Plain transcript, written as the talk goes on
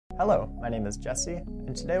Hello, my name is Jesse,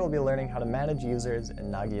 and today we'll be learning how to manage users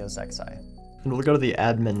in Nagios XI. And we'll go to the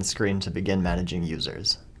admin screen to begin managing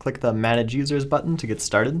users. Click the Manage Users button to get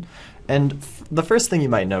started. And the first thing you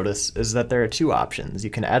might notice is that there are two options.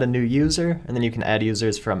 You can add a new user, and then you can add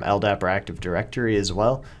users from LDAP or Active Directory as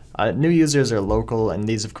well. New users are local, and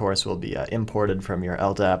these of course will be imported from your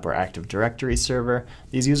LDAP or Active Directory server.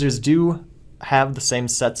 These users do have the same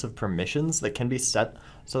sets of permissions that can be set,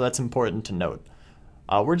 so that's important to note.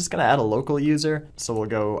 We're just going to add a local user, so we'll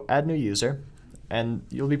go Add New User, and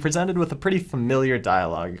you'll be presented with a pretty familiar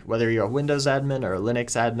dialog. Whether you're a Windows admin or a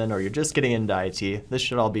Linux admin or you're just getting into IT, this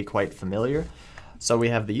should all be quite familiar. So we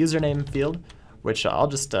have the username field, which I'll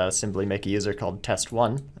just simply make a user called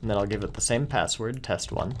test1, and then I'll give it the same password,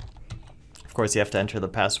 test1. Of course, you have to enter the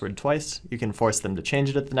password twice. You can force them to change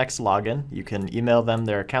it at the next login. You can email them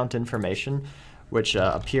their account information, which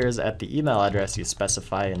appears at the email address you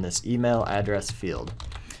specify in this email address field.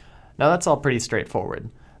 Now that's all pretty straightforward.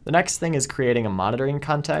 The next thing is creating a monitoring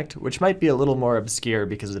contact, which might be a little more obscure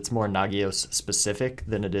because it's more Nagios specific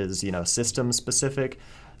than it is, system specific.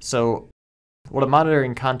 So what a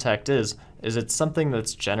monitoring contact is it's something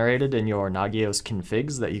that's generated in your Nagios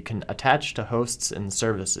configs that you can attach to hosts and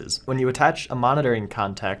services. When you attach a monitoring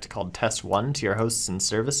contact called test1 to your hosts and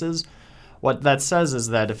services, what that says is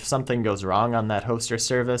that if something goes wrong on that host or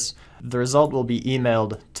service, the result will be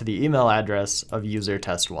emailed to the email address of user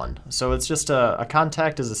test1. So it's just a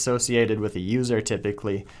contact is associated with a user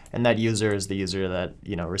typically, and that user is the user that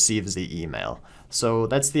receives the email. So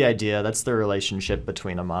that's the idea, that's the relationship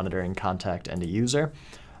between a monitoring contact and a user.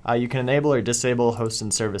 You can enable or disable host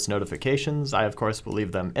and service notifications. I of course will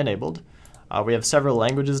leave them enabled. We have several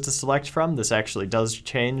languages to select from. This actually does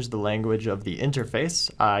change the language of the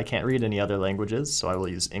interface. I can't read any other languages, so I will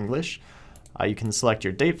use English. You can select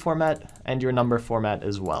your date format and your number format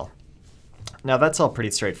as well. Now that's all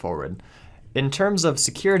pretty straightforward. In terms of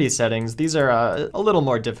security settings, these are a little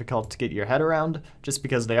more difficult to get your head around just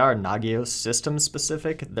because they are Nagios system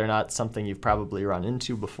specific. They're not something you've probably run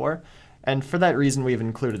into before. And for that reason, we've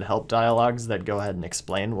included help dialogues that go ahead and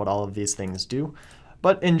explain what all of these things do.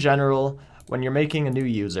 But in general, when you're making a new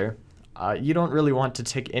user, you don't really want to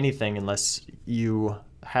tick anything unless you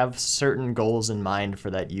have certain goals in mind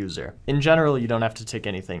for that user. In general, you don't have to tick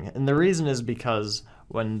anything. And the reason is because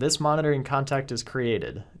when this monitoring contact is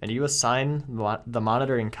created and you assign the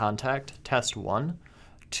monitoring contact test1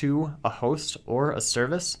 to a host or a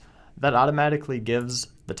service, that automatically gives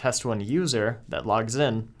the test1 user that logs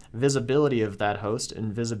in visibility of that host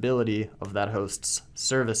and visibility of that host's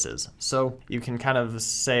services. So you can kind of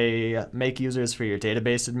say, make users for your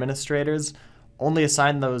database administrators, only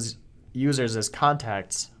assign those users as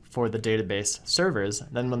contacts for the database servers.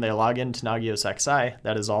 Then when they log into Nagios XI,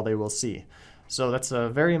 that is all they will see. So that's a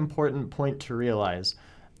very important point to realize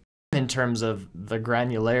in terms of the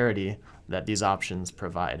granularity that these options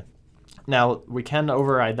provide. Now, we can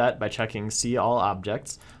override that by checking See All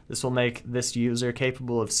Objects. This will make this user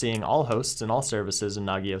capable of seeing all hosts and all services in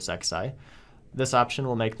Nagios XI. This option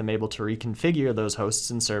will make them able to reconfigure those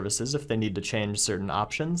hosts and services if they need to change certain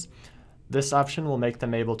options. This option will make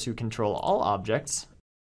them able to control all objects,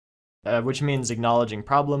 which means acknowledging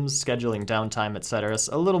problems, scheduling downtime, etc.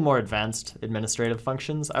 A little more advanced administrative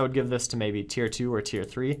functions. I would give this to maybe Tier 2 or Tier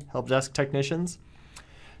 3 help desk technicians.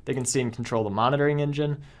 They can see and control the monitoring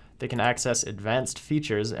engine. They can access advanced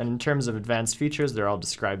features, and in terms of advanced features, they're all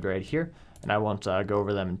described right here, and I won't go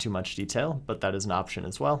over them in too much detail, but that is an option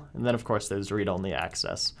as well. And then of course there's read-only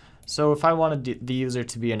access. So if I wanted the user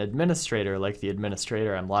to be an administrator like the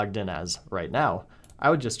administrator I'm logged in as right now,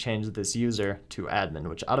 I would just change this user to admin,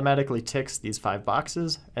 which automatically ticks these 5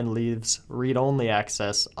 boxes and leaves read-only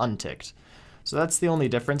access unticked. So that's the only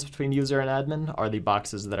difference between user and admin, are the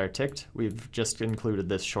boxes that are ticked. We've just included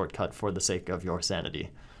this shortcut for the sake of your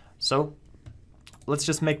sanity. So let's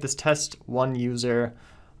just make this test1 user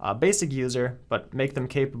a basic user, but make them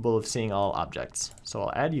capable of seeing all objects. So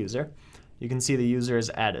I'll add user. You can see the user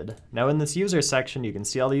is added. Now in this user section, you can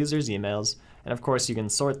see all the user's emails, and of course you can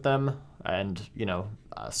sort them and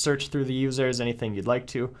search through the users, anything you'd like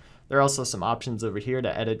to. There are also some options over here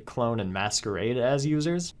to edit, clone, and masquerade as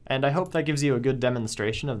users. And I hope that gives you a good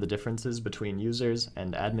demonstration of the differences between users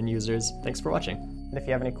and admin users. Thanks for watching. And if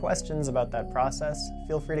you have any questions about that process,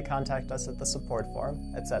 feel free to contact us at the support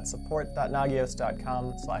forum. It's at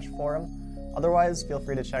support.nagios.com/forum. Otherwise, feel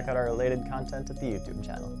free to check out our related content at the YouTube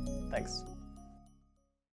channel. Thanks.